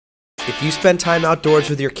If you spend time outdoors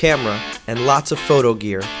with your camera and lots of photo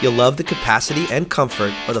gear, you'll love the capacity and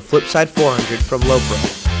comfort of the Flipside 400 from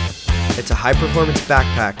Lopro. It's a high-performance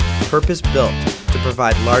backpack purpose-built to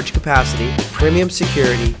provide large capacity, premium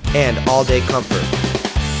security, and all-day comfort.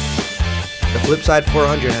 The Flipside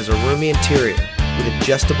 400 has a roomy interior with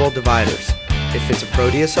adjustable dividers. It fits a Pro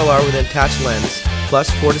DSLR with an attached lens,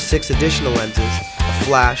 plus 4 to 6 additional lenses, a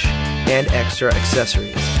flash, and extra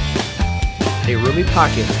accessories. A roomy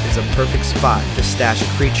pocket is a perfect spot to stash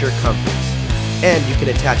creature comforts. And you can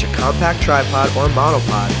attach a compact tripod or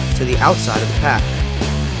monopod to the outside of the pack.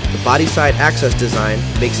 The body side access design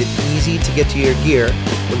makes it easy to get to your gear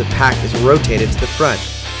when the pack is rotated to the front,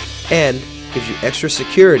 and gives you extra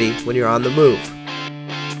security when you're on the move.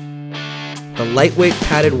 The lightweight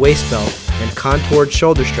padded waist belt and contoured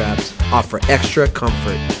shoulder straps offer extra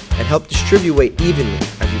comfort and help distribute weight evenly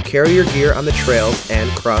as you carry your gear on the trails and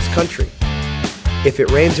cross-country. If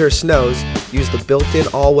it rains or snows, use the built-in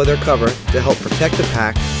all-weather cover to help protect the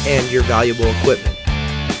pack and your valuable equipment.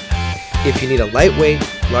 If you need a lightweight,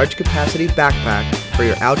 large-capacity backpack for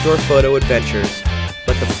your outdoor photo adventures,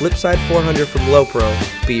 let the Flipside 400 from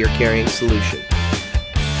Lopro be your carrying solution.